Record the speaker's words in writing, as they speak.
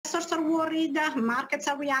investors are worried, markets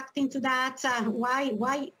are reacting to that.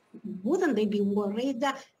 Why wouldn't they be worried?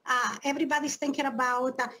 Everybody's thinking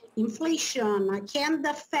about inflation. Can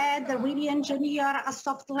the Fed really engineer a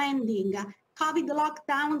soft landing? COVID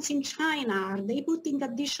lockdowns in China, are they putting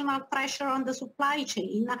additional pressure on the supply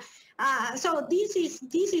chain? So this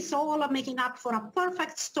is all making up for a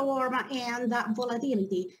perfect storm and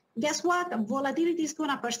volatility. Guess what? Volatility is going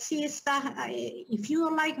to persist. If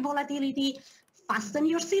you like volatility, fasten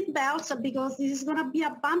your seatbelts because this is going to be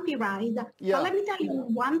a bumpy ride. Yeah. But let me tell you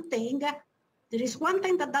one thing. There is one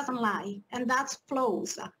thing that doesn't lie, and that's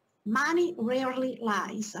flows. Money rarely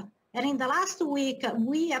lies. And in the last week,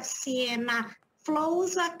 we have seen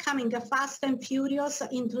flows coming fast and furious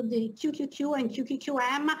into the QQQ and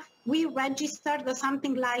QQQM. We registered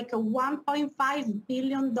something like $1.5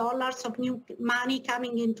 billion of new money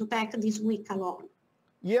coming into tech this week alone.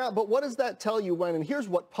 Yeah, but what does that tell you when, and here's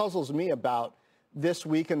what puzzles me about this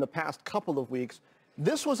week and the past couple of weeks.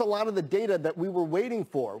 This was a lot of the data that we were waiting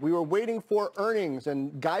for. We were waiting for earnings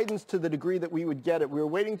and guidance to the degree that we would get it. We were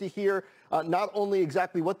waiting to hear not only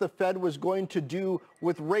exactly what the Fed was going to do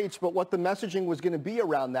with rates, but what the messaging was going to be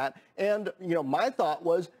around that. And, you know, my thought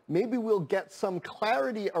was maybe we'll get some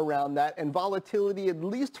clarity around that and volatility, at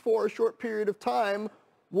least for a short period of time,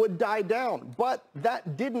 would die down. But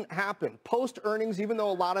that didn't happen. Post earnings, even though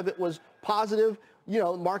a lot of it was positive, you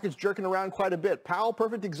know, markets jerking around quite a bit. Powell,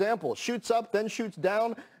 perfect example, shoots up, then shoots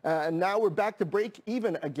down, and now we're back to break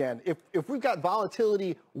even again. If we've got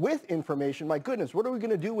volatility with information, my goodness, what are we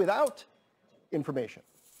going to do without information?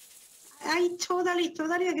 I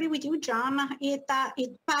totally agree with you, John. It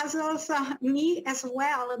puzzles me as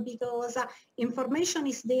well because information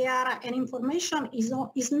is there and information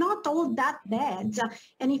is not all that bad.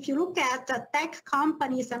 And if you look at tech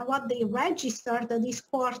companies and what they registered this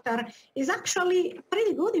quarter is actually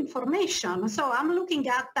pretty good information. So I'm looking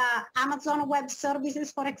at Amazon Web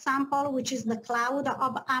Services, for example, which is the cloud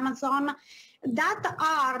of Amazon. That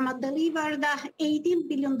arm delivered $18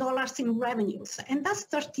 billion in revenues, and that's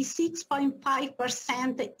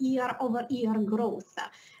 36.5% year-over-year growth.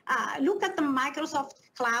 Look at the Microsoft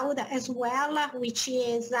Cloud as well, which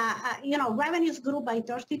is, revenues grew by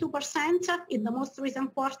 32% in the most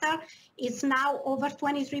recent quarter. It's now over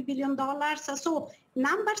 $23 billion. So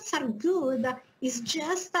numbers are good. It's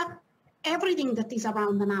just everything that is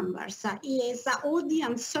around the numbers is all the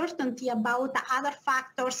uncertainty about the other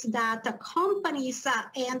factors that companies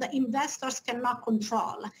and investors cannot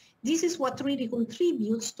control. This is what really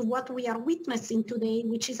contributes to what we are witnessing today,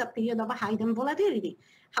 which is a period of heightened volatility.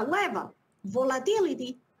 However,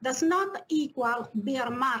 volatility does not equal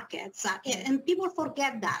bear markets, and people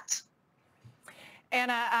forget that.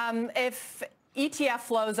 Anna, if ETF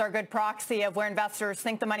flows are a good proxy of where investors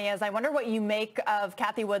think the money is, I wonder what you make of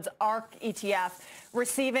Cathie Wood's ARK ETF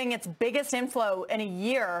receiving its biggest inflow in a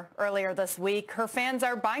year earlier this week. Her fans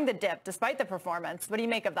are buying the dip despite the performance. What do you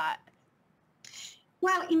make of that?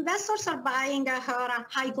 Well, investors are buying her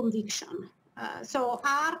high conviction. So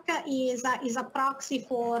ARK is a proxy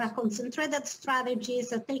for concentrated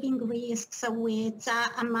strategies, taking risks with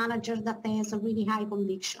a manager that has a really high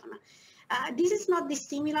conviction. This is not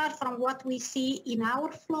dissimilar from what we see in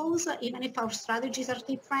our flows, even if our strategies are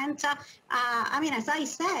different. As I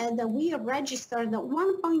said, we registered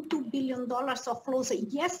 $1.2 billion of flows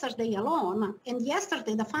yesterday alone, and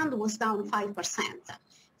yesterday the fund was down 5%.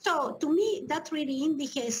 So to me, that really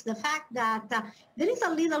indicates the fact that there is a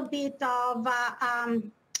little bit of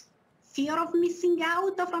fear of missing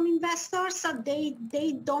out from investors.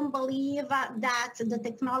 They don't believe that the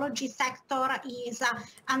technology sector is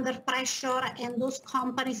under pressure and those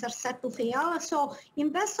companies are set to fail. So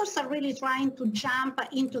investors are really trying to jump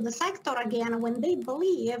into the sector again when they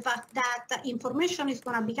believe that information is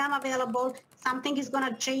going to become available, something is going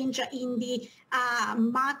to change in the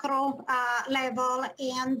macro level,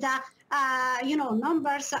 and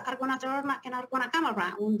numbers are going to turn and are going to come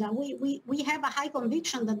around. We have a high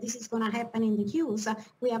conviction that this is going to happen in the Qs.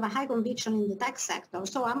 We have a high conviction in the tech sector.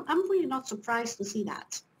 So I'm really not surprised to see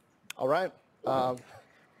that. All right.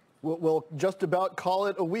 We'll just about call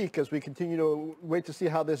it a week as we continue to wait to see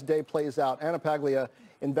how this day plays out. Anna Paglia,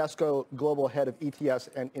 Invesco Global Head of ETS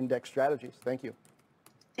and Index Strategies. Thank you.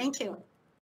 Thank you.